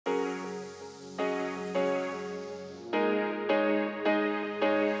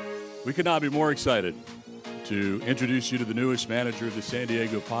We could not be more excited to introduce you to the newest manager of the San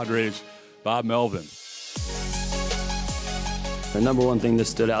Diego Padres, Bob Melvin. The number one thing that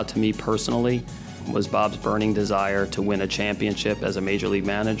stood out to me personally was Bob's burning desire to win a championship as a major league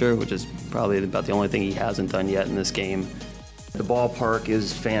manager, which is probably about the only thing he hasn't done yet in this game. The ballpark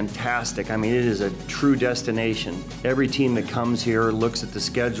is fantastic. I mean, it is a true destination. Every team that comes here looks at the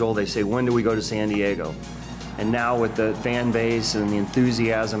schedule, they say, when do we go to San Diego? And now with the fan base and the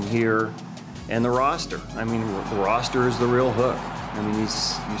enthusiasm here and the roster, I mean, the roster is the real hook. I mean,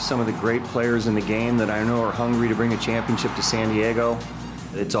 he's some of the great players in the game that I know are hungry to bring a championship to San Diego.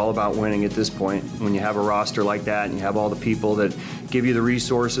 It's all about winning at this point. When you have a roster like that and you have all the people that give you the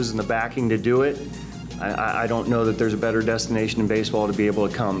resources and the backing to do it, I don't know that there's a better destination in baseball to be able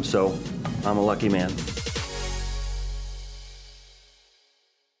to come, so I'm a lucky man.